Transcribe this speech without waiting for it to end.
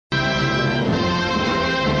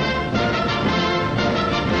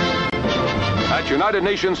At United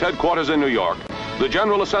Nations headquarters in New York, the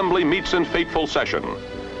General Assembly meets in fateful session.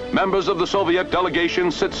 Members of the Soviet delegation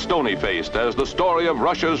sit stony-faced as the story of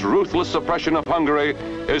Russia's ruthless suppression of Hungary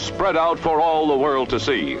is spread out for all the world to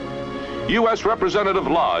see. U.S. Representative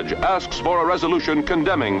Lodge asks for a resolution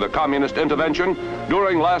condemning the communist intervention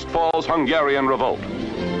during last fall's Hungarian revolt.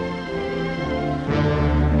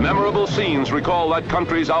 Memorable scenes recall that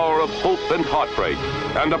country's hour of hope and heartbreak,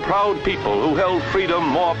 and a proud people who held freedom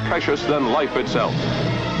more precious than life itself.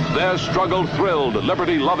 Their struggle thrilled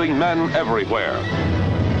liberty-loving men everywhere.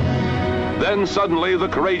 Then suddenly the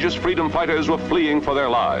courageous freedom fighters were fleeing for their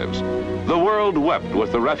lives. The world wept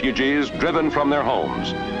with the refugees driven from their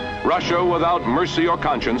homes. Russia, without mercy or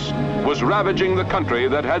conscience, was ravaging the country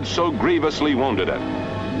that had so grievously wounded it.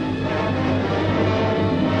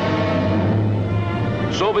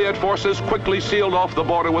 Soviet forces quickly sealed off the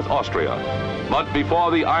border with Austria. But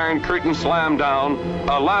before the Iron Curtain slammed down,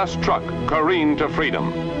 a last truck careened to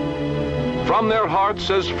freedom. From their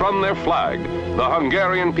hearts as from their flag, the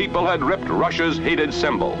Hungarian people had ripped Russia's hated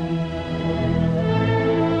symbol.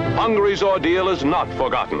 Hungary's ordeal is not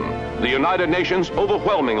forgotten. The United Nations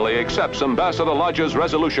overwhelmingly accepts Ambassador Lodge's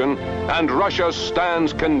resolution, and Russia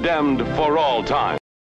stands condemned for all time.